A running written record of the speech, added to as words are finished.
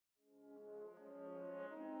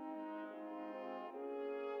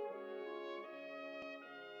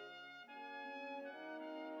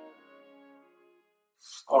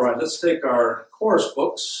All right, let's take our chorus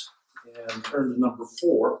books and turn to number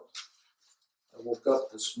 4. I woke up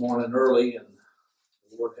this morning early and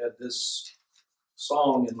the Lord had this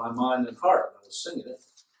song in my mind and heart. I was singing it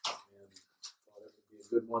and thought it would be a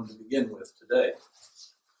good one to begin with today.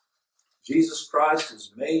 Jesus Christ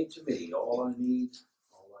has made to me all I need,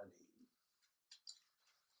 all I need.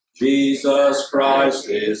 Jesus Christ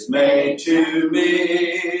is made to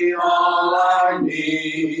me all I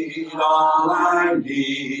need, all I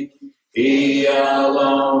need. He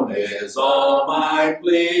alone is all my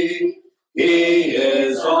plea. He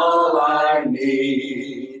is all I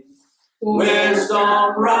need.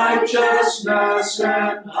 Wisdom, righteousness,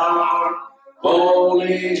 and power,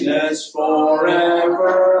 holiness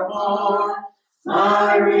forevermore.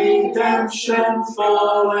 My redemption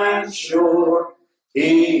full and sure.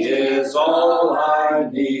 He is all I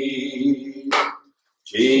need.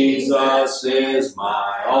 Jesus is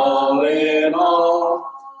my all in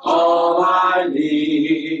all I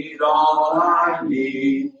need, all I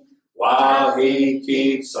need. While He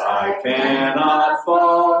keeps, I cannot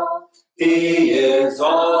fall. He is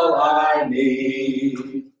all I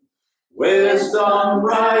need. Wisdom,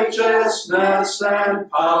 righteousness, and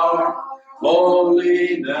power,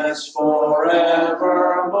 holiness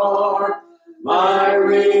forevermore. My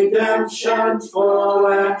redemption full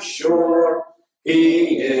and sure.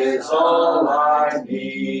 He is all I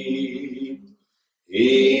need.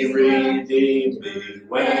 He redeemed me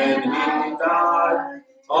when He died.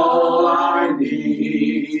 All I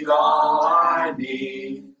need, all I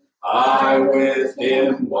need. I with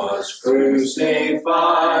Him was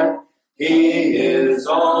crucified. He is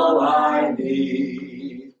all I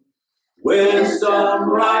need. Wisdom,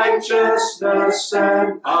 righteousness,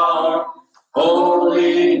 and power,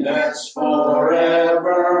 holiness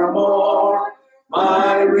forevermore.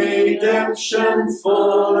 My redemption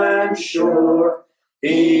full and sure.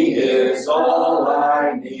 He is all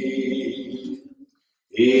I need.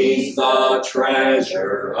 He's the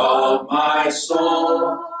treasure of my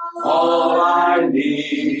soul. All I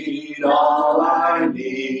need, all I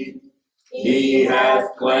need. He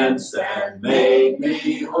hath cleansed and made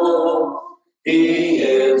me whole. He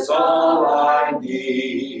is all I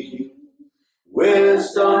need.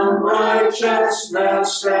 Wisdom,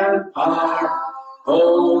 righteousness, and power,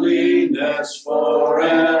 holiness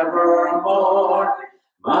forevermore.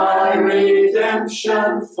 My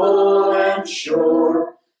redemption full and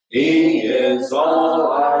sure. He is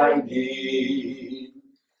all I need.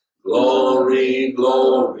 Glory,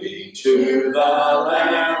 glory to the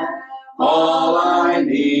Lamb. All I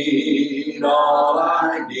need, all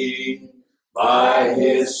I need. By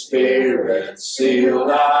His Spirit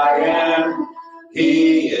sealed I am.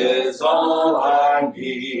 He is all I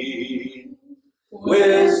need.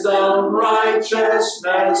 Wisdom,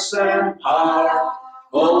 righteousness, and power,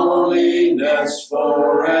 holiness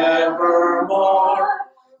forevermore.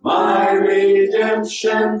 My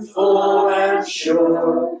redemption full and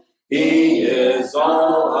sure. He is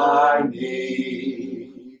all I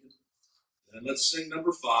need. And let's sing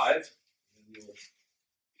number 5, and we'll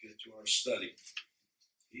get to our study.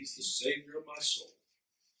 He's the Savior of my soul.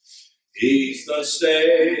 He's the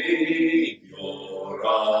Savior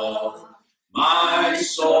of my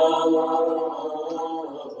soul.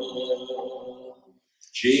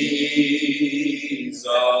 Jesus,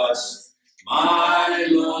 my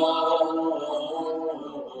Lord.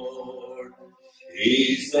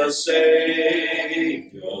 He's the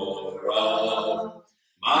Savior of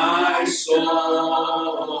my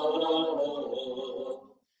soul.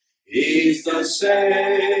 He's the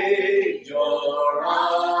Savior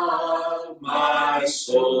of my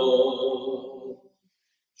soul.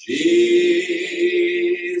 Jesus,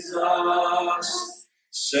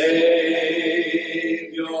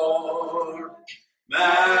 Savior,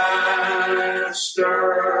 Master,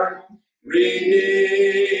 Redeemer.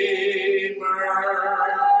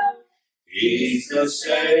 He's the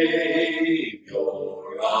Savior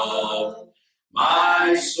of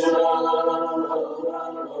my soul.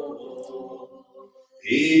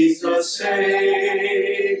 He's the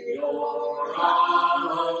Savior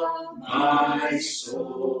of my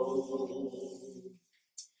soul.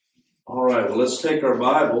 All right, well, let's take our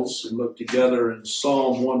Bibles and look together in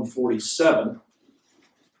Psalm 147.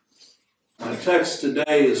 My text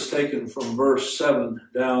today is taken from verse 7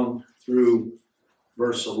 down through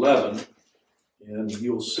verse 11. And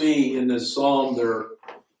you'll see in this psalm there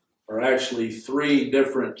are actually 3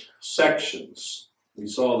 different sections. We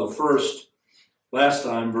saw the first last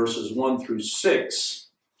time, verses 1 through 6,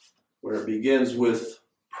 where it begins with,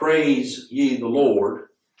 "Praise ye the Lord,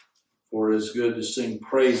 for it is good to sing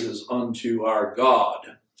praises unto our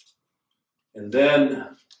God." And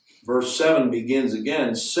then verse 7 begins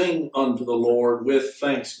again, sing unto the Lord with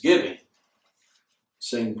thanksgiving.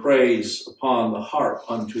 Sing praise upon the harp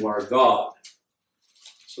unto our God.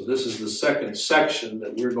 So this is the second section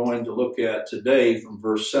that we're going to look at today from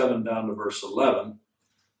verse 7 down to verse 11.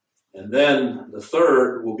 And then the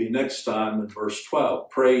third will be next time in verse 12.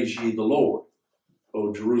 Praise ye the Lord,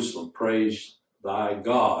 O Jerusalem. Praise thy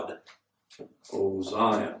God, O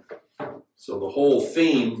Zion. So the whole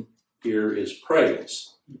theme here is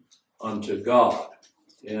praise unto God.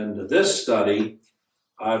 And this study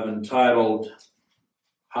I've entitled,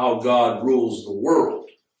 How God Rules the World.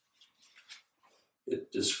 It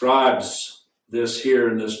describes this here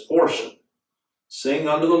in this portion. Sing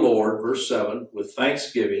unto the Lord, verse 7, with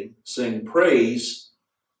thanksgiving, sing praise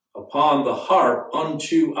upon the harp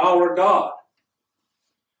unto our God,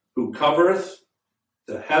 who covereth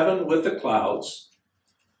the heaven with the clouds,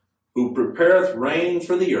 who prepareth rain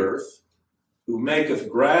for the earth, who maketh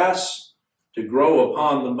grass to grow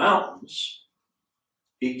upon the mountains.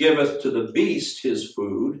 He giveth to the beast his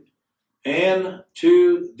food, and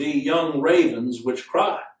to the young ravens which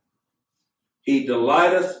cry. He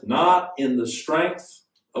delighteth not in the strength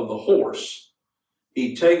of the horse.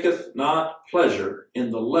 He taketh not pleasure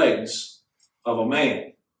in the legs of a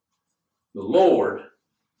man. The Lord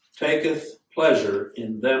taketh pleasure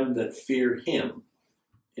in them that fear him,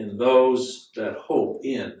 in those that hope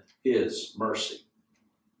in his mercy.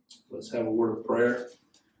 Let's have a word of prayer,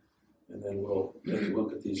 and then we'll take a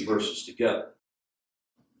look at these verses together.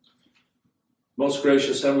 Most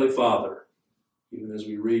gracious Heavenly Father, even as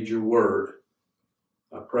we read your word,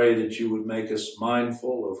 I pray that you would make us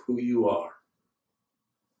mindful of who you are.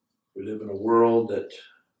 We live in a world that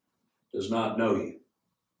does not know you,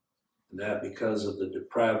 and that because of the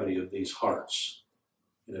depravity of these hearts.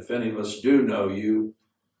 And if any of us do know you,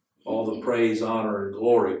 all the praise, honor, and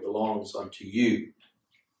glory belongs unto you.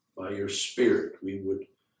 By your Spirit, we would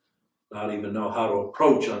not even know how to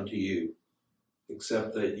approach unto you,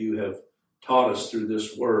 except that you have taught us through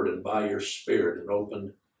this word and by your Spirit and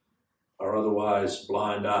opened our otherwise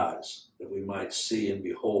blind eyes, that we might see and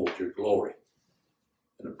behold your glory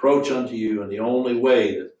and approach unto you in the only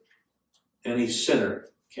way that any sinner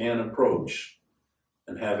can approach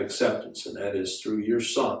and have acceptance, and that is through your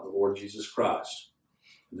Son, the Lord Jesus Christ,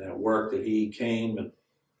 and that work that he came and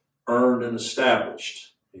earned and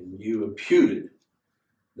established, and you imputed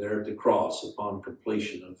there at the cross upon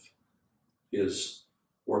completion of his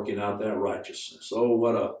working out that righteousness. Oh,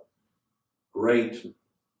 what a great,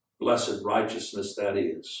 blessed righteousness that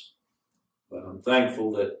is. But I'm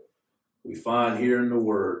thankful that we find here in the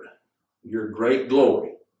Word your great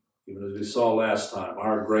glory, even as we saw last time,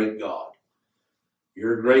 our great God,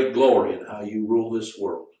 your great glory in how you rule this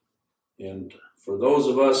world. And for those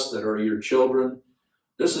of us that are your children,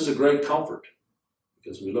 this is a great comfort,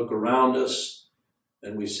 because we look around us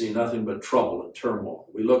and we see nothing but trouble and turmoil.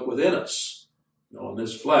 We look within us, in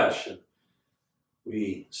this flesh, and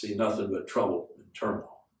we see nothing but trouble and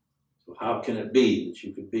turmoil. So how can it be that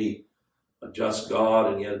you could be a just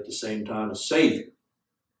God and yet at the same time a Savior?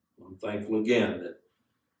 I'm thankful again that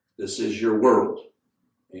this is your world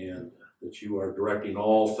and that you are directing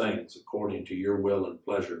all things according to your will and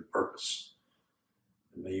pleasure and purpose.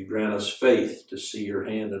 And may you grant us faith to see your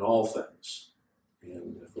hand in all things.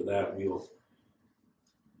 And for that, we'll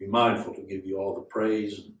be mindful to give you all the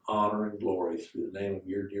praise and honor and glory through the name of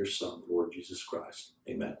your dear Son, Lord Jesus Christ.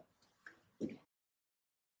 Amen.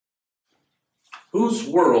 Whose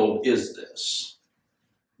world is this?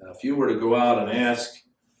 Now, if you were to go out and ask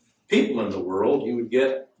people in the world, you would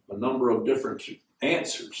get a number of different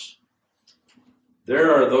answers.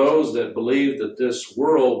 There are those that believe that this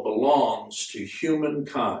world belongs to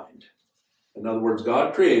humankind. In other words,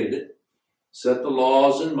 God created it, set the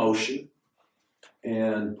laws in motion,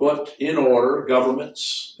 and put in order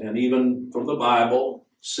governments, and even from the Bible,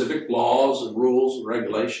 civic laws and rules and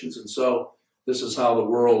regulations. And so this is how the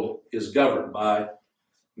world is governed, by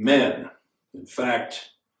men. In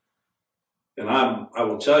fact, and I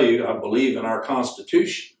will tell you, I believe in our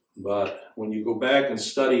Constitution, but when you go back and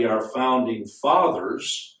study our founding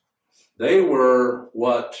fathers, they were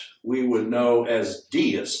what we would know as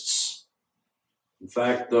deists. In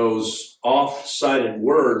fact, those oft-cited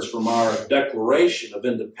words from our Declaration of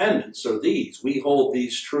Independence are these: we hold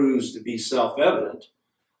these truths to be self-evident,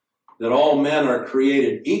 that all men are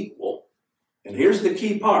created equal, and here's the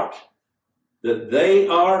key part, that they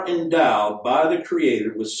are endowed by the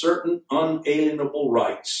Creator with certain unalienable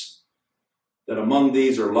rights, that among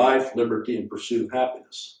these are life, liberty, and pursuit of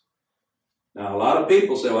happiness. Now, a lot of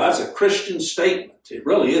people say, well, that's a Christian statement. It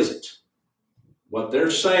really isn't. What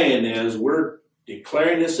they're saying is we're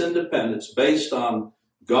declaring this independence based on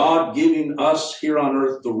God giving us here on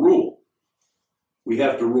earth the rule. We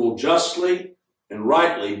have to rule justly and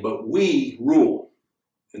rightly, but we rule.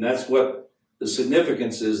 And that's what the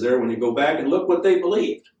significance is there when you go back and look what they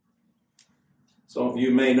believed. Some of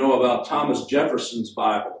you may know about Thomas Jefferson's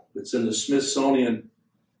Bible. It's in the Smithsonian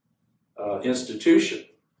Institution.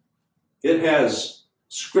 It has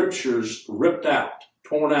scriptures ripped out,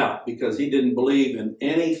 torn out, because he didn't believe in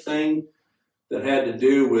anything that had to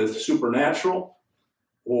do with supernatural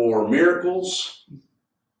or miracles,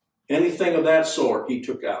 anything of that sort he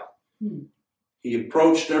took out. He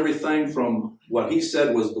approached everything from what he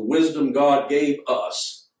said was the wisdom God gave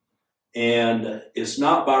us. And it's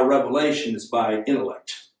not by revelation, it's by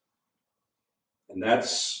intellect. And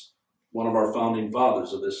that's one of our founding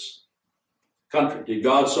fathers of this country. Did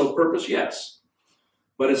God so purpose? Yes.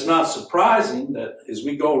 But it's not surprising that as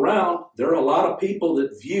we go around, there are a lot of people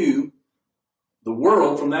that view the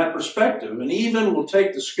world from that perspective, and even will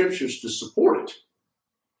take the scriptures to support it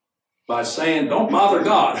by saying, don't bother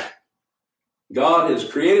God. God has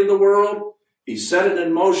created the world. He set it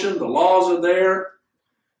in motion. The laws are there.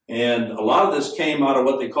 And a lot of this came out of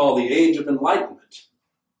what they call the Age of Enlightenment,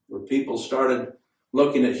 where people started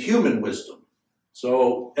looking at human wisdom.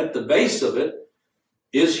 So at the base of it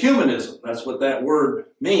is humanism. That's what that word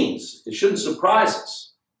means. It shouldn't surprise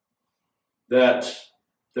us that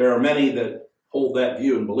there are many that hold that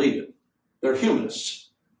view and believe it. They're humanists.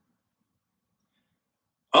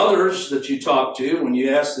 Others that you talk to, when you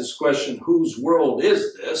ask this question, whose world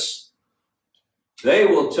is this? They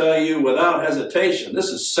will tell you without hesitation, this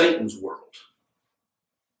is Satan's world.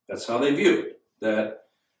 That's how they view it. That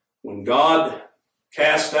when God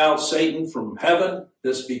cast out Satan from heaven,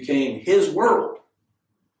 this became his world.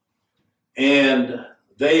 And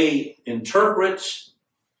they interpret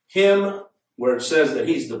him, where it says that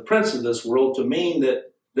he's the prince of this world, to mean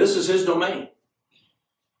that this is his domain.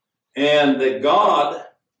 And that God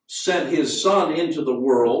sent his son into the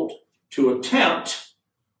world to attempt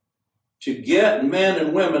to get men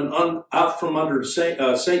and women out from under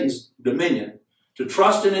Satan's dominion, to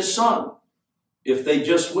trust in his son, if they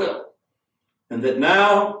just will. And that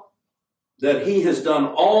now that he has done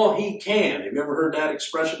all he can, have you ever heard that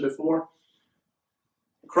expression before?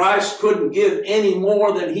 Christ couldn't give any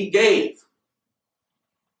more than he gave.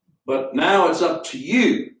 But now it's up to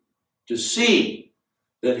you to see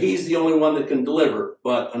that he's the only one that can deliver.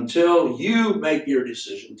 But until you make your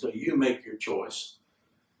decision, until you make your choice,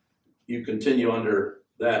 you continue under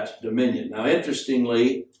that dominion. Now,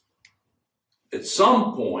 interestingly, at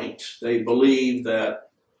some point, they believe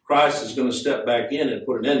that Christ is going to step back in and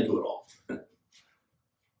put an end to it all.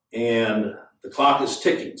 And the clock is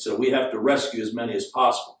ticking, so we have to rescue as many as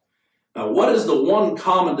possible. Now, what is the one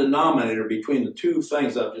common denominator between the two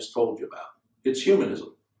things I've just told you about? It's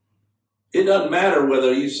humanism. It doesn't matter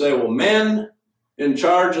whether you say, well, men in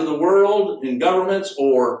charge of the world, in governments,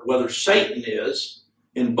 or whether Satan is.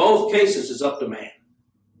 In both cases, it's up to man.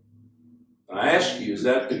 I ask you, is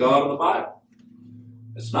that the God of the Bible?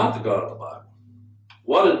 It's not the God of the Bible.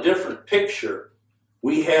 What a different picture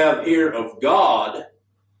we have here of God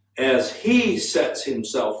as he sets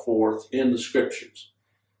himself forth in the scriptures.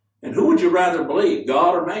 And who would you rather believe,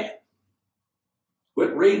 God or man?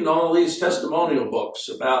 Quit reading all these testimonial books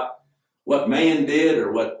about what man did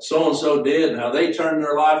or what so-and-so did and how they turned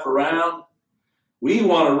their life around. We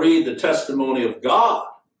want to read the testimony of God.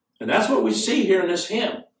 And that's what we see here in this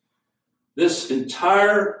hymn. This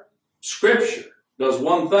entire scripture does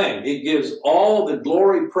one thing. It gives all the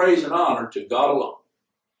glory, praise, and honor to God alone.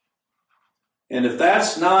 And if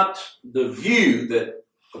that's not the view that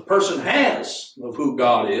a person has of who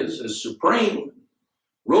God is as supreme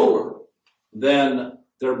ruler, then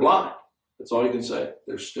they're blind. That's all you can say.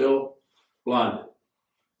 They're still blinded.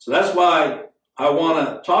 So that's why I want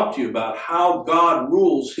to talk to you about how God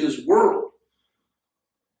rules his world.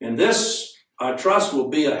 And this, I trust, will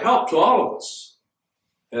be a help to all of us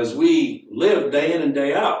as we live day in and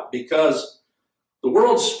day out, because the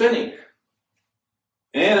world's spinning.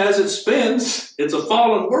 And as it spins, it's a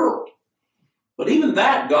fallen world. But even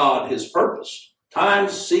that God has purposed.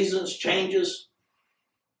 Times, seasons, changes.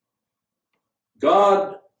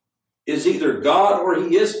 God is either God or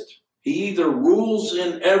he isn't. He either rules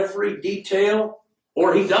in every detail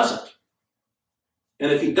or he doesn't.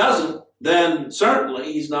 And if he doesn't, then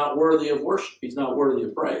certainly he's not worthy of worship. He's not worthy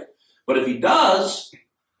of praise. But if he does,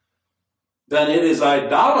 then it is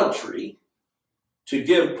idolatry to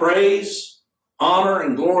give praise, honor,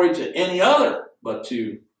 and glory to any other but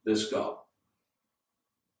to this God.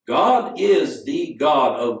 God is the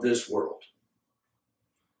God of this world.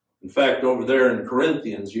 In fact, over there in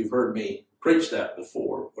Corinthians, you've heard me preach that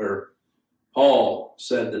before, where Paul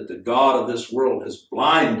said that the God of this world has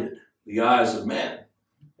blinded the eyes of men.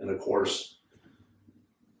 And of course,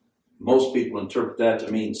 most people interpret that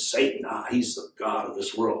to mean Satan. He's the God of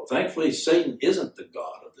this world. Thankfully, Satan isn't the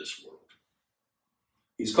God of this world.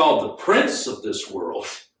 He's called the prince of this world,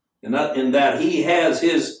 in that he has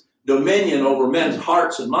his dominion over men's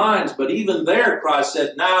hearts and minds. But even there, Christ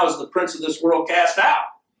said, now is the prince of this world cast out.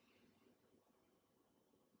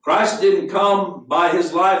 Christ didn't come by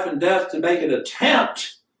his life and death to make an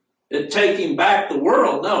attempt at taking back the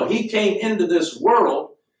world. No, he came into this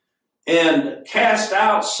world and cast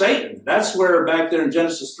out Satan. That's where back there in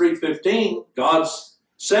Genesis 3:15, God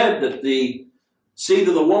said that the seed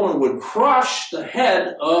of the woman would crush the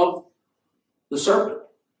head of the serpent.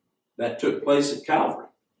 That took place at Calvary.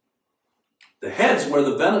 The head's where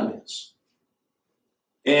the venom is.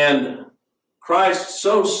 And Christ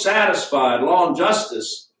so satisfied law and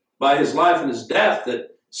justice by his life and his death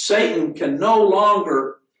that Satan can no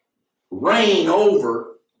longer reign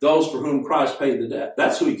over those for whom Christ paid the debt.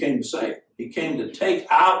 That's who he came to save. He came to take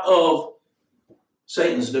out of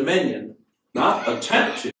Satan's dominion, not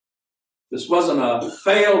attempt to. This wasn't a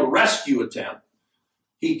failed rescue attempt.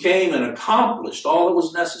 He came and accomplished all that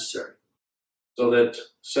was necessary so that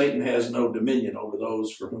Satan has no dominion over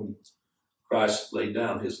those for whom Christ laid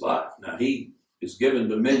down his life. Now, he is given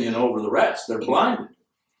dominion over the rest. They're blinded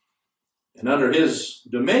and under his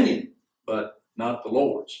dominion, but not the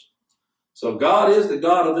Lord's. So God is the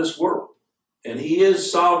God of this world, and he is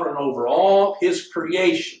sovereign over all his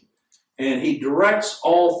creation, and he directs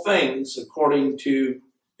all things according to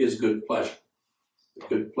his good pleasure, the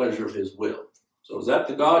good pleasure of his will. So is that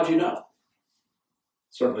the God you know?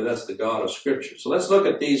 Certainly that's the God of Scripture. So let's look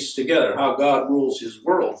at these together, how God rules his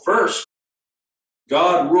world. First,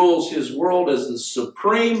 God rules his world as the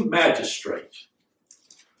supreme magistrate.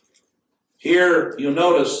 Here you'll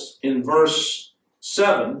notice in verse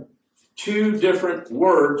 7, two different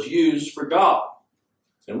words used for God.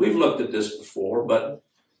 And we've looked at this before, but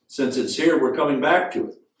since it's here, we're coming back to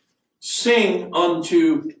it. Sing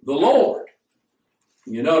unto the Lord.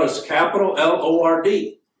 You notice capital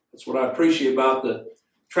L-O-R-D. That's what I appreciate about the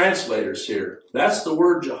translators here. That's the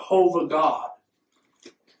word Jehovah God.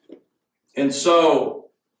 And so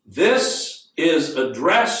this is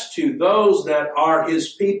addressed to those that are his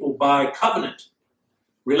people by covenant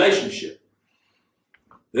relationship.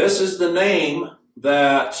 This is the name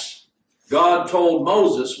that God told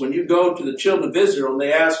Moses, when you go to the children of Israel and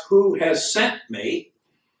they ask, who has sent me?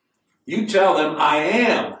 You tell them, I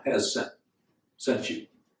am has sent you.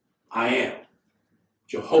 I am.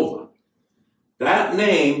 Jehovah. That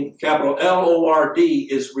name, capital L-O-R-D,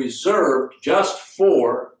 is reserved just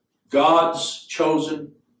for God's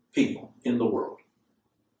chosen people in the world.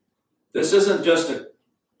 This isn't just a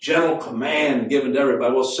general command given to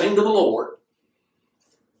everybody. Well, sing to the Lord.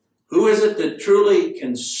 Who is it that truly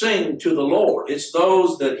can sing to the Lord? It's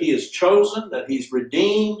those that he has chosen, that he's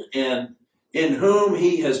redeemed, and in whom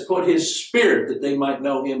he has put his Spirit that they might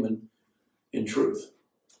know him in truth.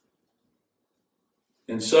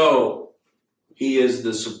 And so he is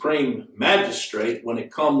the supreme magistrate when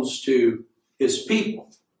it comes to his people.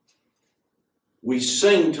 We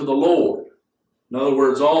sing to the Lord. In other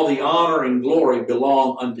words, all the honor and glory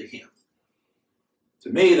belong unto him. To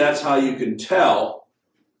me, that's how you can tell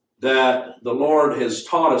that the Lord has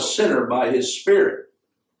taught a sinner by his Spirit.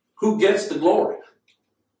 Who gets the glory?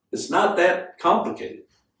 It's not that complicated.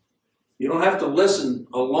 You don't have to listen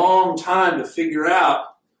a long time to figure out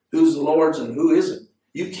who's the Lord's and who isn't.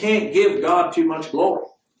 You can't give God too much glory.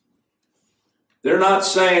 They're not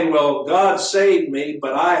saying, well, God saved me,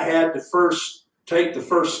 but I had to first take the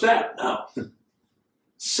first step. No.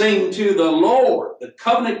 Sing to the Lord, the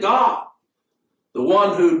covenant God, the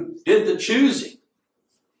one who did the choosing.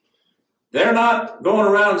 They're not going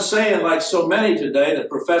around saying, like so many today that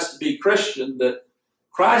profess to be Christian, that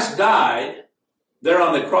Christ died there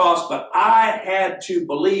on the cross, but I had to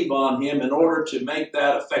believe on him in order to make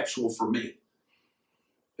that effectual for me.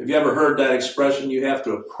 Have you ever heard that expression, you have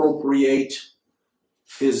to appropriate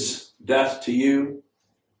his death to you?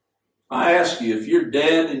 I ask you, if you're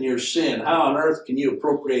dead in your sin, how on earth can you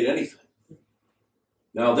appropriate anything?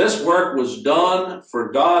 Now, this work was done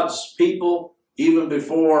for God's people even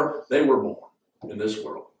before they were born in this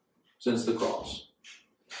world, since the cross.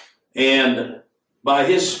 And by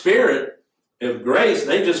his Spirit of grace,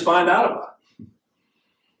 they just find out about it.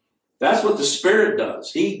 That's what the Spirit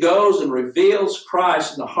does. He goes and reveals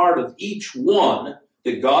Christ in the heart of each one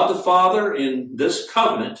that God the Father in this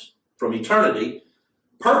covenant from eternity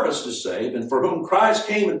purposed to save, and for whom Christ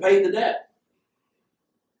came and paid the debt.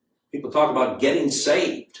 People talk about getting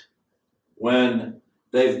saved when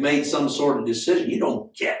they've made some sort of decision. You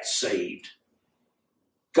don't get saved.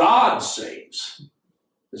 God saves.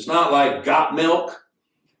 It's not like got milk.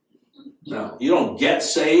 No, you don't get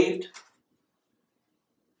saved.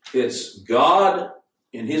 It's God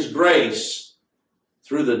in his grace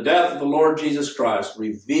through the death of the Lord Jesus Christ,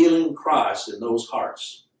 revealing Christ in those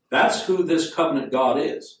hearts. That's who this covenant God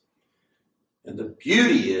is. And the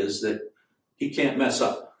beauty is that he can't mess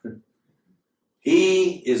up.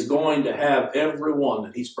 He is going to have everyone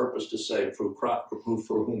that he's purposed to save for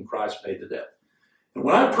whom Christ paid the debt. And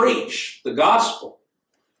when I preach the gospel,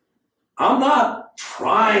 I'm not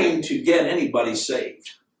trying to get anybody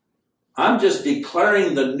saved. I'm just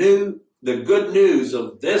declaring the good news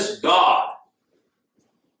of this God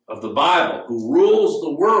of the Bible who rules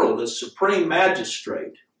the world as supreme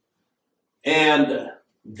magistrate. And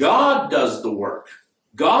God does the work.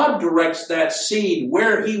 God directs that seed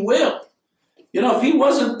where he will. You know, if he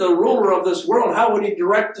wasn't the ruler of this world, how would he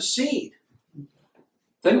direct the seed?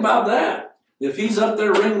 Think about that. If he's up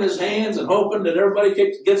there wringing his hands and hoping that everybody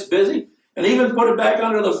gets busy, and even put it back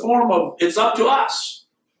under the form of it's up to us.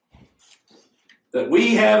 That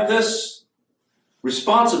we have this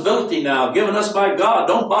responsibility now given us by God.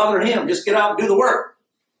 Don't bother him. Just get out and do the work.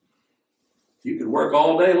 You could work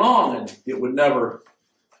all day long and it would never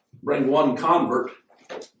bring one convert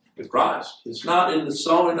to Christ. It's not in the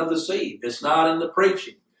sowing of the seed. It's not in the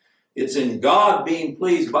preaching. It's in God being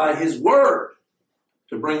pleased by his word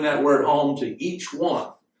to bring that word home to each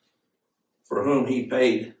one for whom he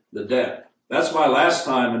paid the debt. That's why last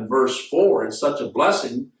time in verse 4, it's such a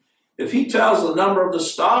blessing. If he tells the number of the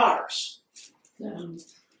stars,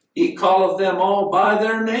 he calleth them all by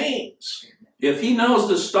their names. If he knows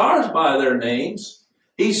the stars by their names,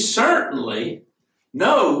 he certainly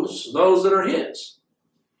knows those that are his.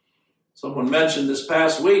 Someone mentioned this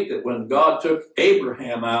past week that when God took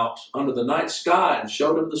Abraham out under the night sky and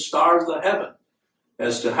showed him the stars of heaven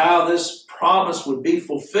as to how this promise would be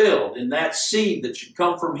fulfilled in that seed that should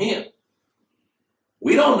come from him.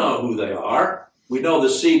 We don't know who they are. We know the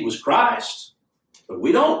seed was Christ, but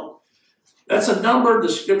we don't. That's a number the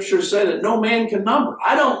scriptures say that no man can number.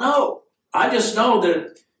 I don't know. I just know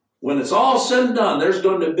that when it's all said and done, there's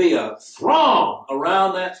going to be a throng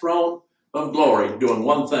around that throne of glory doing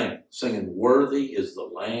one thing, singing, "Worthy is the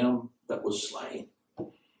Lamb that was slain."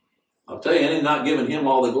 I'll tell you, any not giving him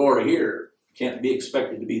all the glory here can't be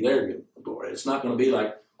expected to be there giving the glory. It's not going to be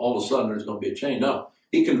like all of a sudden there's going to be a change. No,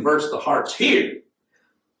 he converts the hearts here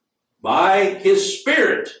by his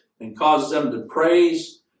Spirit and causes them to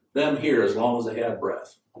praise them here as long as they have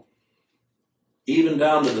breath. Even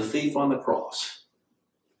down to the thief on the cross.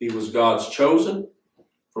 He was God's chosen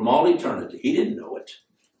from all eternity. He didn't know it.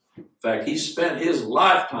 In fact, he spent his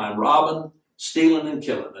lifetime robbing, stealing, and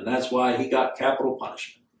killing, and that's why he got capital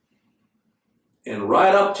punishment. And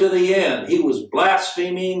right up to the end, he was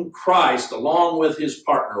blaspheming Christ along with his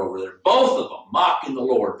partner over there, both of them mocking the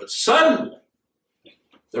Lord. But suddenly,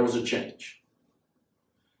 there was a change.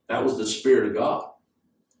 That was the Spirit of God,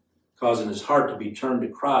 causing his heart to be turned to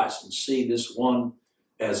Christ and see this one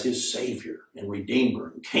as his Savior and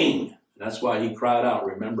Redeemer and King. And that's why he cried out,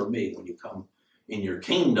 "Remember me when you come in your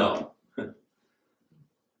kingdom." There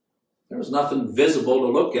was nothing visible to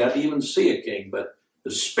look at to even see a king, but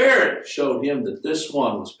the Spirit showed him that this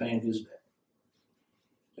one was paying his debt.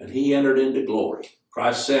 And he entered into glory.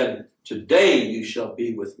 Christ said, "Today you shall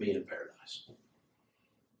be with me in paradise."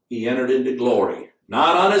 He entered into glory,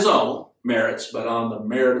 not on his own merits, but on the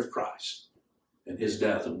merit of Christ and his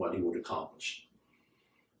death and what he would accomplish.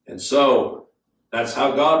 And so that's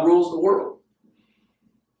how God rules the world.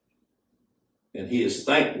 And he is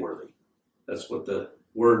thankworthy. That's what the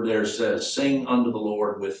word there says. Sing unto the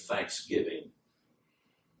Lord with thanksgiving.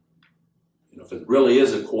 You know, if it really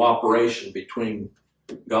is a cooperation between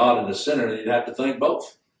God and the sinner, then you'd have to thank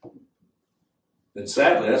both. And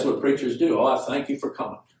sadly, that's what preachers do. "Oh, I thank you for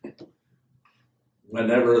coming."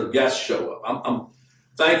 Whenever guests show up,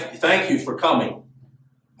 thank you for coming.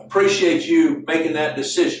 I appreciate you making that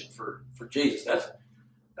decision for Jesus.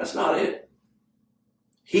 That's not it.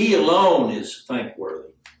 He alone is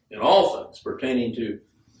thankworthy in all things pertaining to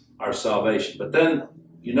our salvation. But then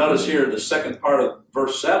you notice here the second part of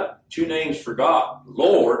verse 7, two names for God.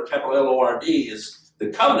 Lord, capital L-O-R-D, is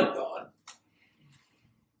the covenant God.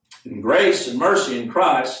 In grace and mercy in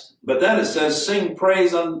Christ. But then it says, sing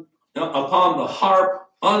praise upon the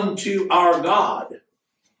harp unto our God.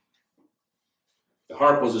 The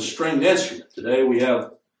harp was a stringed instrument. Today we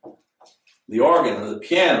have the organ or the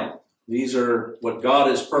piano. These are what God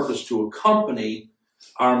has purposed to accompany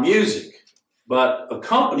our music. But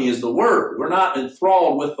accompany is the word. We're not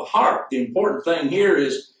enthralled with the harp. The important thing here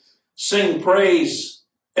is sing praise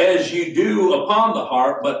as you do upon the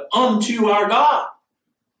harp, but unto our God.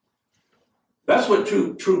 That's what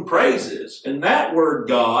true praise is. And that word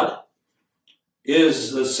God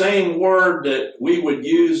is the same word that we would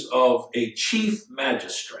use of a chief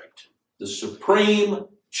magistrate, the supreme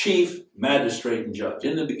chief magistrate and judge.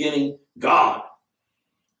 In the beginning, God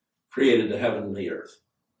created the heaven and the earth.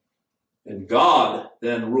 And God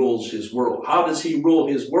then rules his world. How does he rule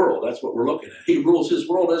his world? That's what we're looking at. He rules his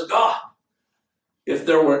world as God. If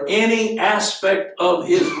there were any aspect of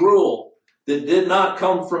his rule that did not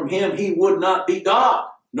come from him, he would not be God,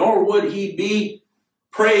 nor would he be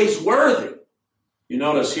praiseworthy. You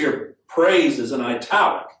notice here, praise is in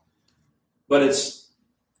italic, but it's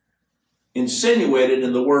insinuated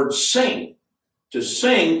in the word sing. To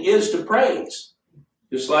sing is to praise,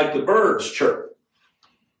 just like the birds chirp.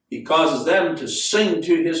 He causes them to sing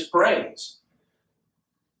to his praise.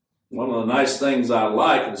 One of the nice things I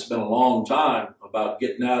like, and it's been a long time, about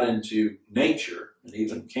getting out into nature and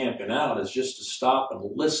even camping out, is just to stop and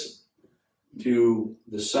listen to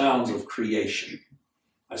the sounds of creation.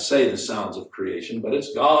 I say the sounds of creation, but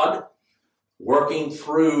it's God working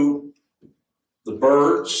through the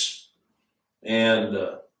birds and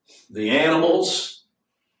the animals.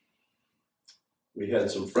 We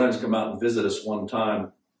had some friends come out and visit us one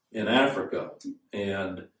time in Africa,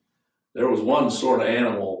 and there was one sort of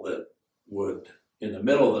animal that would, in the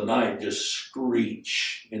middle of the night, just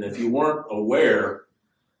screech. And if you weren't aware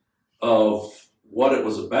of what it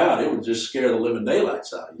was about, it would just scare the living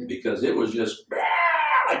daylights out of you, because it was just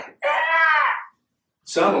like,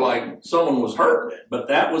 sounded like someone was hurting it. But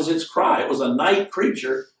that was its cry. It was a night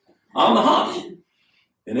creature on the hunt.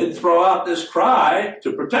 And it'd throw out this cry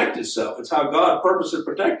to protect itself. It's how God purposed to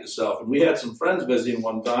protect itself. And we had some friends visiting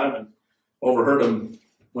one time and overheard them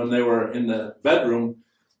when they were in the bedroom.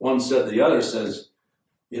 One said to the other, says,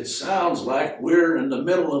 "It sounds like we're in the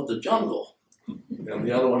middle of the jungle." And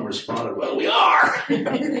the other one responded, "Well, we are."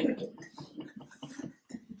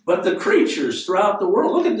 But the creatures throughout the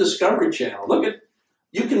world, look at Discovery Channel.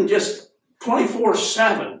 You can just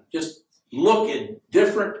 24/7 just look at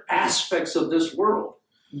different aspects of this world.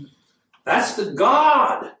 That's the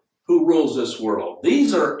God who rules this world.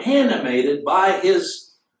 These are animated by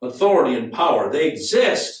his authority and power. They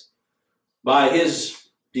exist by his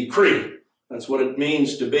decree. That's what it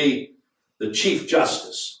means to be the Chief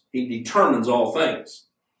Justice. He determines all things.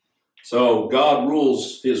 So God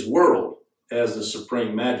rules his world as the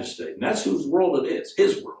supreme magistrate. And that's whose world it is,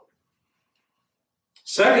 his world.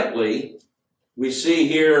 Secondly, we see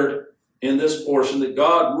here in this portion that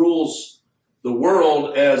God rules the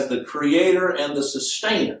world as the creator and the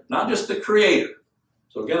sustainer, not just the creator.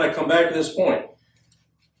 So again, I come back to this point.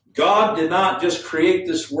 God did not just create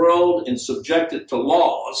this world and subject it to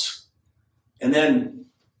laws and then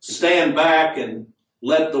stand back and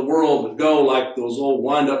let the world go like those old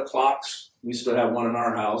wind-up clocks. We still have one in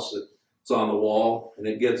our house that's on the wall, and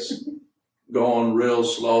it gets going real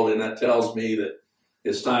slowly, and that tells me that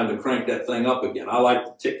it's time to crank that thing up again. I like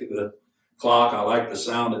the tick of the clock. I like the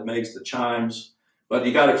sound it makes, the chimes, but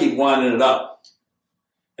you got to keep winding it up.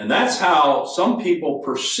 And that's how some people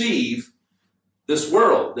perceive this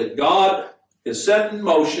world, that God is set in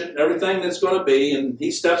motion, everything that's going to be, and he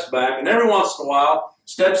steps back, and every once in a while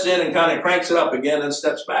steps in and kind of cranks it up again and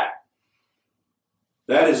steps back.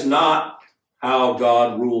 That is not how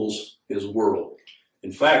God rules his world.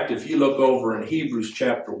 In fact, if you look over in Hebrews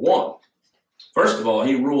chapter 1, first of all,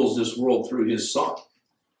 he rules this world through his Son.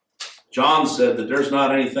 John said that there's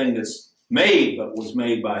not anything that's made but was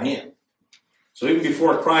made by him. So even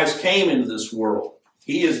before Christ came into this world,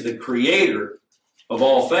 he is the creator of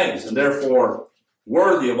all things, and therefore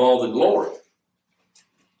worthy of all the glory.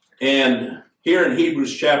 And here in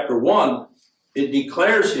Hebrews chapter 1, it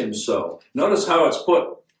declares him so. Notice how it's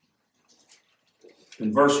put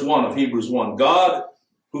in verse 1 of Hebrews 1. God,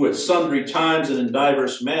 who at sundry times and in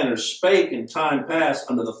diverse manners spake in time past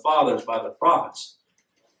unto the fathers by the prophets,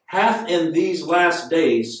 hath in these last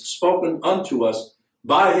days spoken unto us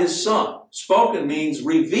by his Son. Spoken means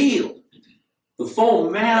revealed. The full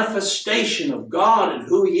manifestation of God and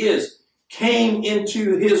who he is came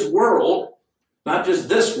into his world, not just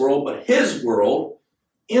this world, but his world,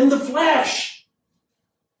 in the flesh.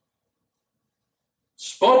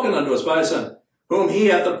 Spoken unto us by his Son, whom he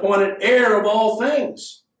hath appointed heir of all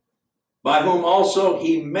things, by whom also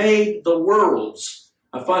he made the worlds.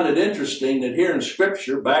 I find it interesting that here in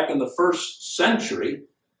Scripture, back in the first century,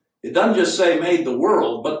 it doesn't just say made the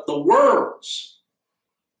world, but the worlds.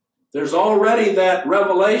 There's already that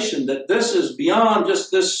revelation that this is beyond just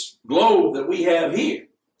this globe that we have here.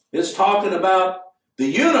 It's talking about the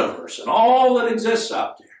universe and all that exists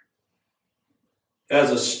out there. as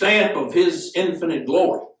a stamp of his infinite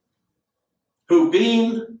glory, who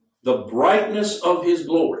being the brightness of his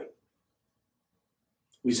glory.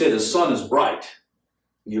 We say the sun is bright.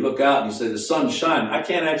 You look out and you say the sun's shining. I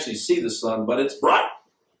can't actually see the sun, but it's bright.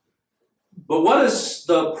 But what is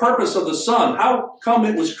the purpose of the sun? How come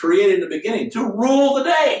it was created in the beginning? To rule the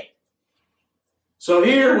day. So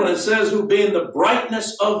here when it says who being the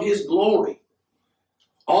brightness of his glory,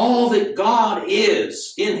 all that God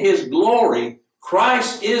is in his glory,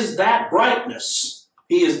 Christ is that brightness.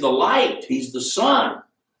 He is the light. He's the sun.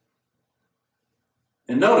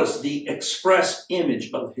 And notice the express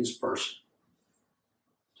image of his person.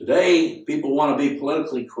 Today, people want to be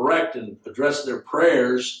politically correct and address their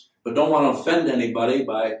prayers, but don't want to offend anybody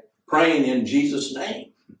by praying in Jesus'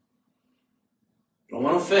 name. Don't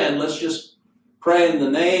want to offend. Let's just pray in the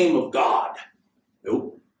name of God.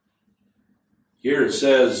 Nope. Here it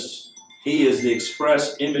says, he is the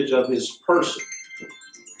express image of his person.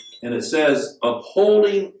 And it says,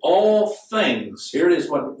 upholding all things. Here it is,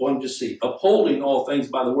 what one just see. Upholding all things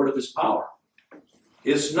by the word of his power.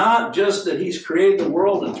 It's not just that he's created the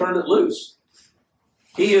world and turned it loose.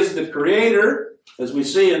 He is the creator, as we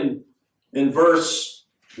see in verse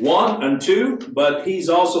 1 and 2, but he's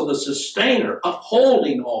also the sustainer,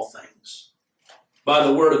 upholding all things by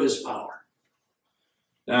the word of his power.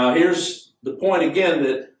 Now, here's the point again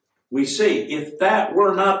that we see. If that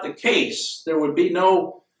were not the case, there would be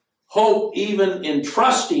no hope even in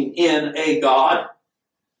trusting in a God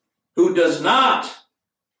who does not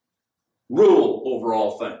rule over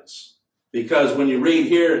all things. Because when you read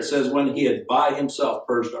here, it says when he had by himself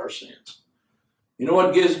purged our sins. You know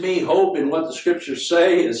what gives me hope in what the scriptures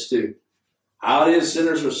say as to how it is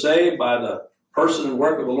sinners are saved by the person and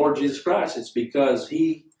work of the Lord Jesus Christ? It's because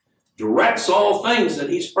he directs all things that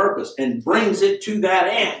he's purposed and brings it to that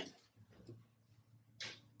end.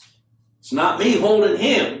 It's not me holding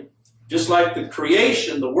him. Just like the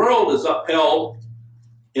creation, the world is upheld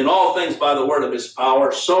in all things by the word of his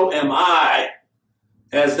power, so am I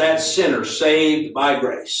as that sinner saved by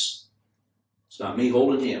grace. It's not me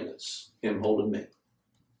holding him, it's him holding me.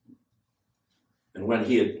 And when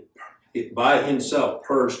he had by himself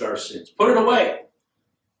purged our sins, put it away.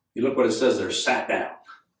 You look what it says there, sat down.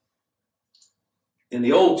 In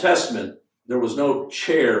the Old Testament, there was no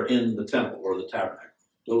chair in the temple or the tabernacle.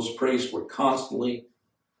 Those priests were constantly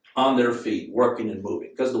on their feet, working and moving,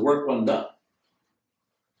 because the work wasn't done.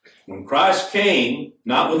 When Christ came,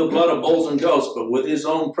 not with the blood of bulls and goats, but with his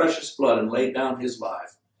own precious blood and laid down his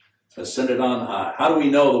life, ascended on high. How do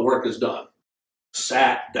we know the work is done?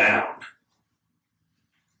 Sat down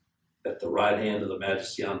at the right hand of the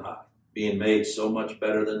majesty on high, being made so much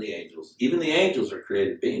better than the angels. Even the angels are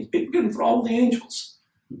created beings. People get enthralled with the angels.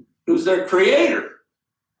 Who's their creator?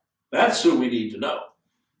 That's who we need to know.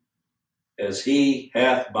 As he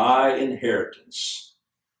hath by inheritance.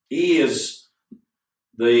 He is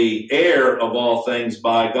the heir of all things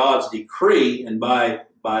by God's decree and by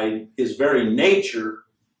his very nature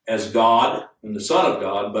as God and the Son of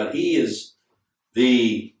God, but he is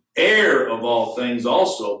the heir of all things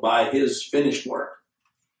also by his finished work,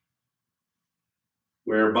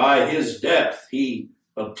 where by his death he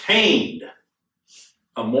obtained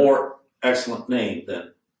a more excellent name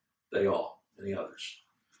than they all, any others.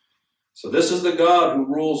 So this is the God who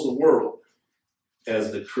rules the world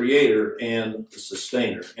as the creator and the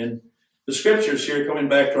sustainer. And the scriptures here, coming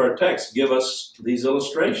back to our text, give us these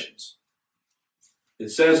illustrations. It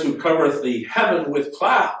says, who covereth the heaven with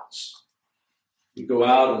clouds. You go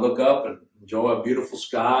out and look up and enjoy a beautiful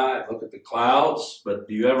sky and look at the clouds, but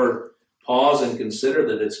do you ever pause and consider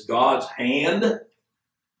that it's God's hand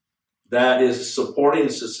that is supporting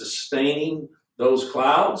and sustaining those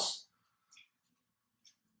clouds?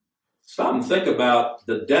 Stop and think about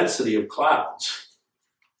the density of clouds,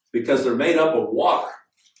 because they're made up of water.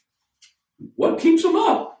 What keeps them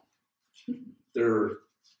up? There's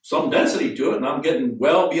some density to it, and I'm getting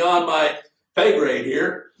well beyond my pay grade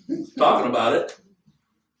here talking about it.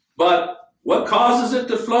 But what causes it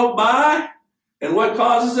to float by, and what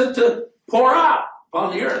causes it to pour out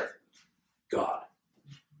upon the earth? God.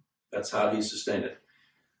 That's how he sustained it.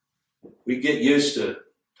 We get used to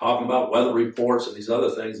talking about weather reports and these other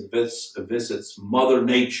things, if it's Mother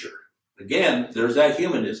Nature. Again, there's that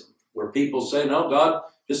humanism where people say, no, God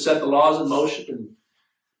just set the laws in motion. And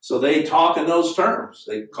so they talk in those terms.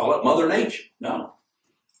 They call it Mother Nature. No.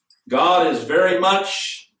 God is very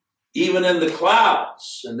much even in the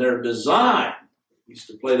clouds and their design. I used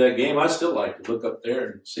to play that game. I still like to look up there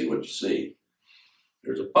and see what you see.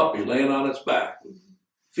 There's a puppy laying on its back with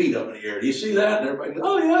feet up in the air. Do you see that? And everybody goes,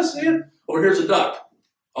 oh, yeah, I see it. Or here's a duck.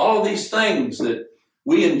 All of these things that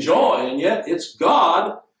we enjoy, and yet it's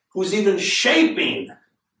God who's even shaping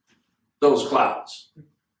those clouds.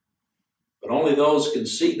 But only those can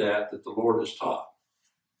see that the Lord has taught.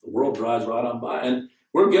 The world drives right on by, and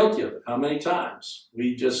we're guilty of it. How many times?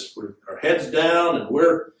 We're our heads down, and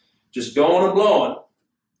we're just going and blowing,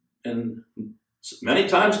 and many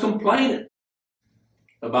times complaining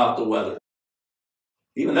about the weather.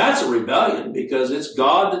 Even that's a rebellion, because it's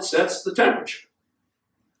God that sets the temperature.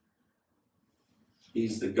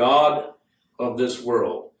 He's the God of this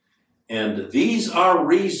world. And these are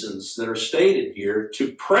reasons that are stated here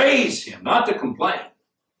to praise him, not to complain.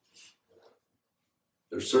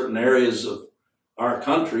 There's certain areas of our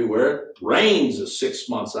country where it rains 6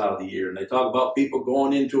 months out of the year, and they talk about people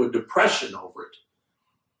going into a depression over it.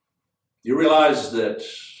 You realize that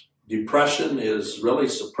depression is really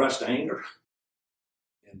suppressed anger,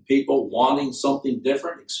 and people wanting something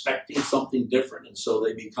different, expecting something different, and so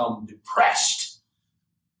they become depressed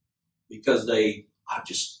because I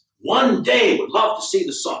just one day would love to see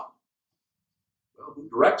the sun. Well, who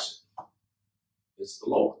directs it? It's the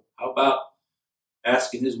Lord. How about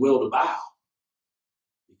asking his will to bow?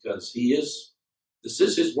 Because this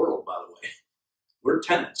is his world, by the way. We're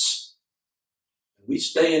tenants. And we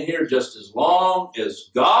stay in here just as long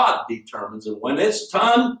as God determines, and when it's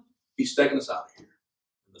done, he's taking us out of here.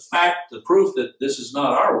 And the proof that this is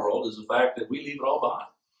not our world is the fact that we leave it all behind.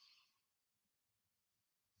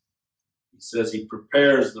 He says he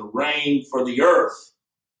prepares the rain for the earth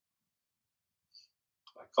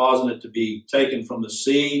by causing it to be taken from the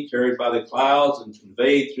sea, carried by the clouds, and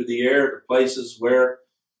conveyed through the air to places where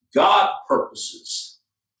God purposes.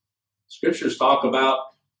 Scriptures talk about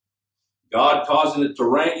God causing it to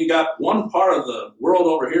rain. You got one part of the world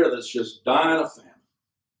over here that's just dying of famine.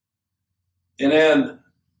 And then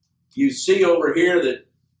you see over here that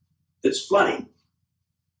it's flooding.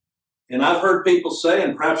 And I've heard people say,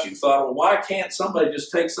 and perhaps you've thought, well, why can't somebody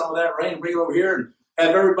just take some of that rain and bring it over here and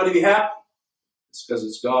have everybody be happy? It's because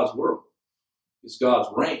it's God's world. It's God's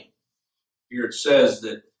rain. Here it says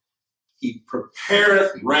that he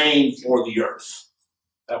prepareth rain for the earth.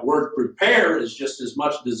 That word prepare is just as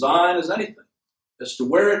much design as anything, as to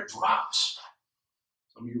where it drops.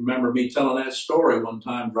 Some of you remember me telling that story one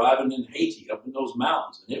time driving in Haiti up in those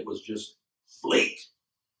mountains, and it was just bleak.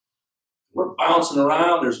 We're bouncing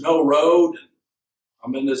around. There's no road.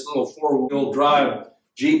 I'm in this little four-wheel drive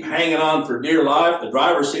Jeep hanging on for dear life. The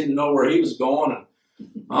driver seemed to know where he was going,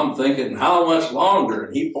 and I'm thinking, how much longer?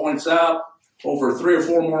 And he points out over 3 or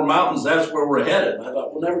 4 more mountains, that's where we're headed. And I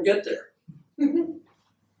thought, we'll never get there.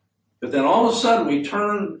 But then all of a sudden, we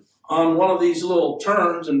turn on one of these little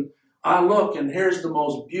turns, and I look, and here's the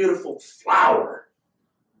most beautiful flower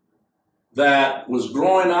that was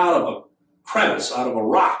growing out of a crevice, out of a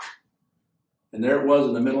rock. And there it was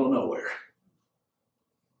in the middle of nowhere.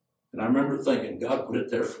 And I remember thinking, God put it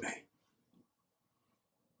there for me.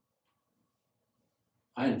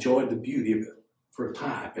 I enjoyed the beauty of it for a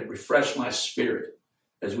time. It refreshed my spirit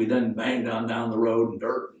as we then banged on down the road and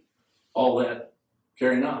dirt and all that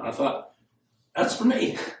carrying on. I thought, that's for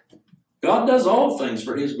me. God does all things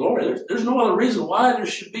for his glory. There's no other reason why there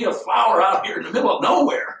should be a flower out here in the middle of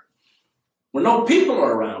nowhere where no people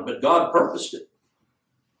are around, but God purposed it.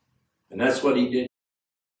 And that's what he did.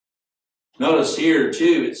 Notice here,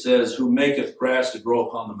 too, it says, who maketh grass to grow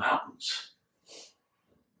upon the mountains.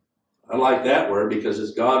 I like that word because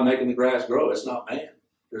it's God making the grass grow. It's not man.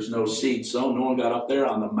 There's no seed sown. No one got up there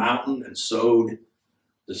on the mountain and sowed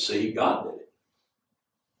the seed. God did it.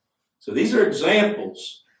 So these are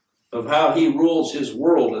examples of how he rules his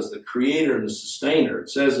world as the creator and the sustainer. It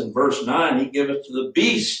says in verse 9, he giveth to the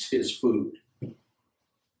beast his food.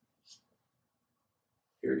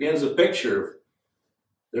 Here again is a picture.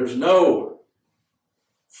 There's no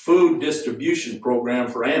food distribution program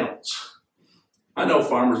for animals. I know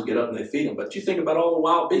farmers get up and they feed them, but you think about all the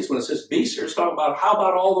wild beasts. When it says beasts here, it's talking about how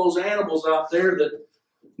about all those animals out there that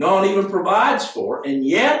no one even provides for, and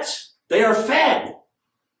yet they are fed.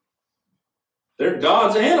 They're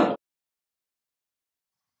God's animals.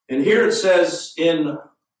 And here it says in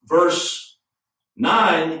verse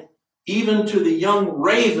 9, even to the young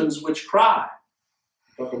ravens which cry.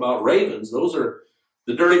 Talk about ravens. Those are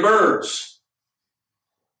the dirty birds.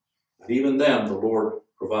 But even them the Lord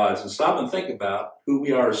provides. And stop and think about who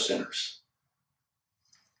we are as sinners.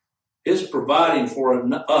 His providing for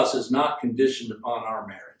us is not conditioned upon our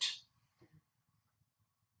merit.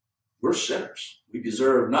 We're sinners. We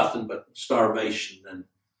deserve nothing but starvation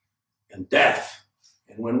and death.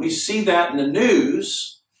 And when we see that in the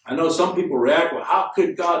news, I know some people react, well, how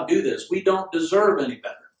could God do this? We don't deserve any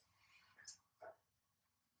better.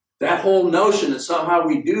 That whole notion that somehow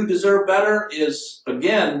we do deserve better is,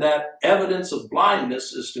 again, that evidence of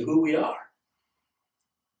blindness as to who we are.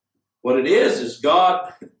 What it is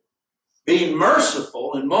God being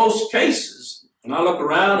merciful in most cases. When I look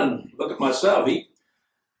around and look at myself,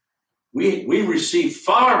 we receive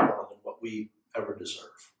far more than what we ever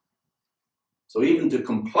deserve. So even to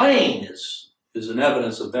complain is an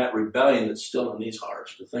evidence of that rebellion that's still in these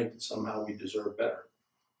hearts, to think that somehow we deserve better.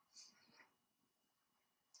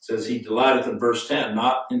 It says he delighteth in verse 10,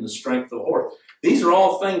 not in the strength of the horse. These are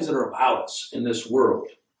all things that are about us in this world.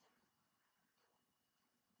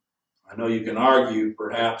 I know you can argue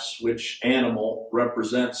perhaps which animal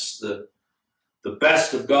represents the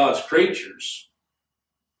best of God's creatures.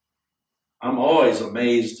 I'm always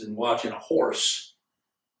amazed in watching a horse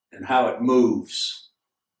and how it moves,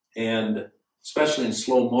 and especially in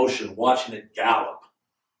slow motion, watching it gallop.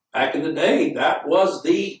 Back in the day, that was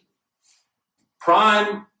the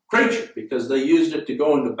prime creature because they used it to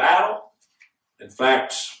go into battle. In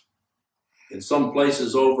fact, in some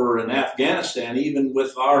places over in Afghanistan, even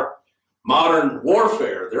with our modern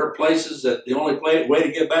warfare, there are places that the only way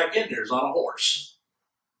to get back in there is on a horse.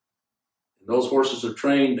 And those horses are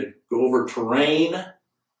trained to go over terrain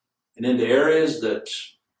and into areas that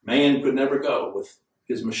man could never go with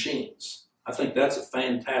his machines. I think that's a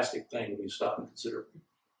fantastic thing when you stop and consider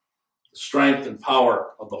the strength and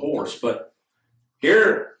power of the horse. But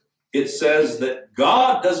here it says that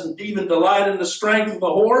God doesn't even delight in the strength of the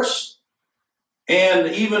horse, and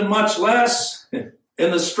even much less in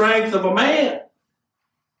the strength of a man. It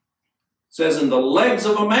says in the legs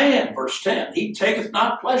of a man, verse 10, he taketh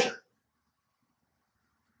not pleasure.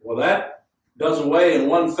 Well, that does away in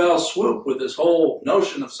one fell swoop with this whole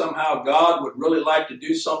notion of somehow God would really like to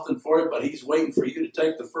do something for you, but he's waiting for you to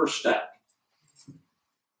take the first step.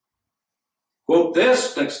 Quote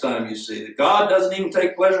this next time you see that God doesn't even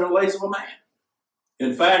take pleasure in the ways of a man.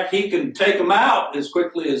 In fact, he can take them out as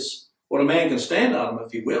quickly as what a man can stand on them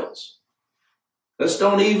if he wills. Let's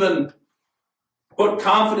don't even put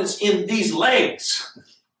confidence in these legs,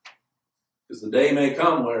 because the day may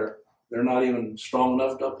come where they're not even strong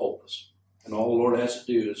enough to uphold us. And all the Lord has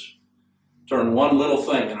to do is turn one little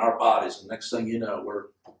thing in our bodies, and next thing you know,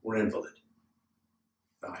 we're invalid.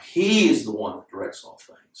 Now, he is the one that directs all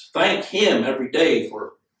things. Thank him every day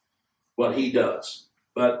for what he does.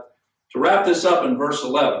 But to wrap this up in verse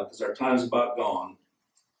 11, because our time's about gone,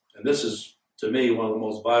 and this is, to me, one of the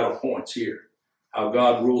most vital points here, how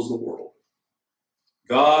God rules the world.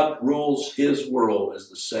 God rules his world as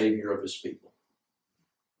the Savior of his people.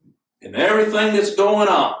 And everything that's going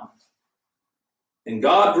on, and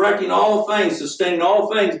God directing all things, sustaining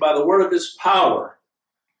all things by the word of his power.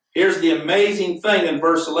 Here's the amazing thing in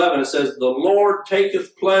verse 11. It says, the Lord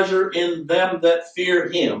taketh pleasure in them that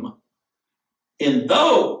fear him, in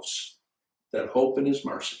those that hope in his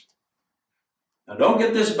mercy. Now don't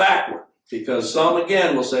get this backward, because some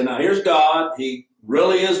again will say, now here's God. He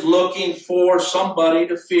really is looking for somebody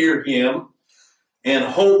to fear him and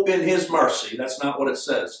hope in his mercy. That's not what it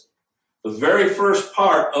says. The very first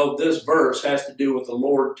part of this verse has to do with the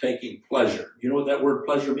Lord taking pleasure. You know what that word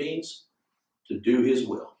pleasure means? To do his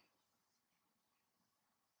will.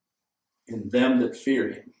 In them that fear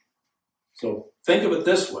him. So think of it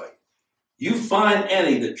this way. You find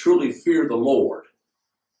any that truly fear the Lord.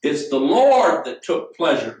 It's the Lord that took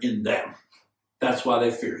pleasure in them. That's why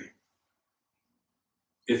they fear him.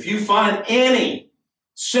 If you find any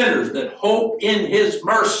sinners that hope in his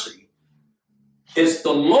mercy, it's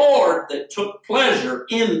the Lord that took pleasure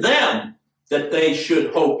in them that they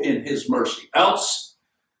should hope in his mercy. Else,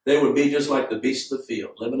 they would be just like the beasts of the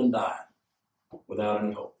field, living and dying without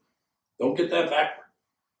any hope. Don't get that backward.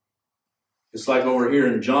 It's like over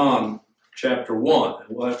here in John chapter 1,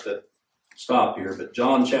 and we'll have to stop here, but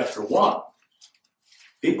John chapter 1,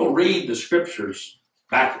 people read the scriptures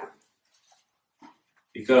backward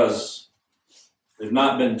because they've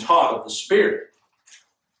not been taught of the Spirit.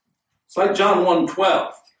 It's like John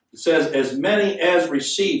 1:12. It says, as many as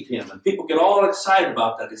received him. And people get all excited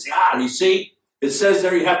about that. They say, you see, it says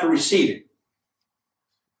there you have to receive him.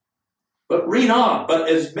 But read on. But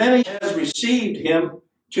as many as received him,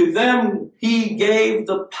 to them he gave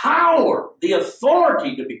the power, the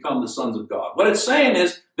authority to become the sons of God. What it's saying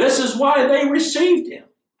is, this is why they received him.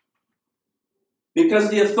 Because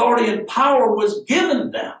the authority and power was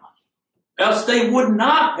given them. Else they would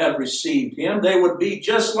not have received him. They would be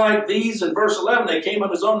just like these in verse 11. They came of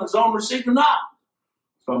his own, and his own received him not.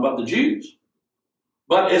 It's talking about the Jews.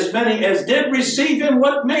 But as many as did receive him,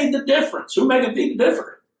 what made the difference? Who made the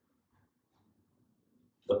difference?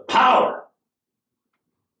 The power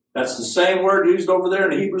That's the same word used over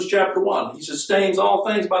there in Hebrews chapter 1. He sustains all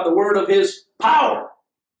things by the word of his power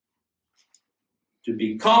to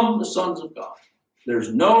become the sons of God.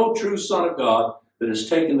 There's no true son of God that has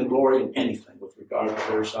taken the glory in anything with regard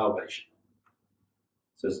to their salvation.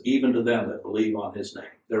 It says, even to them that believe on his name.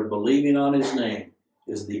 Their believing on his name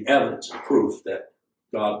is the evidence and proof that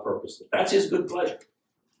God purposed it. That's his good pleasure.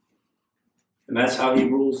 And that's how he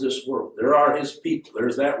rules this world. There are his people.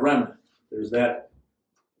 There's that remnant. There's that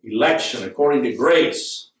election according to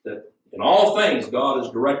grace, that in all things God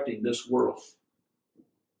is directing this world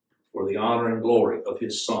for the honor and glory of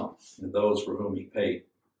his Son and those for whom he paid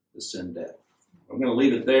the sin debt. I'm going to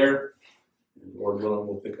leave it there, and Lord willing,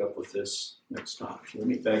 we'll pick up with this next time. We'll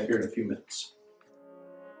meet back here in a few minutes.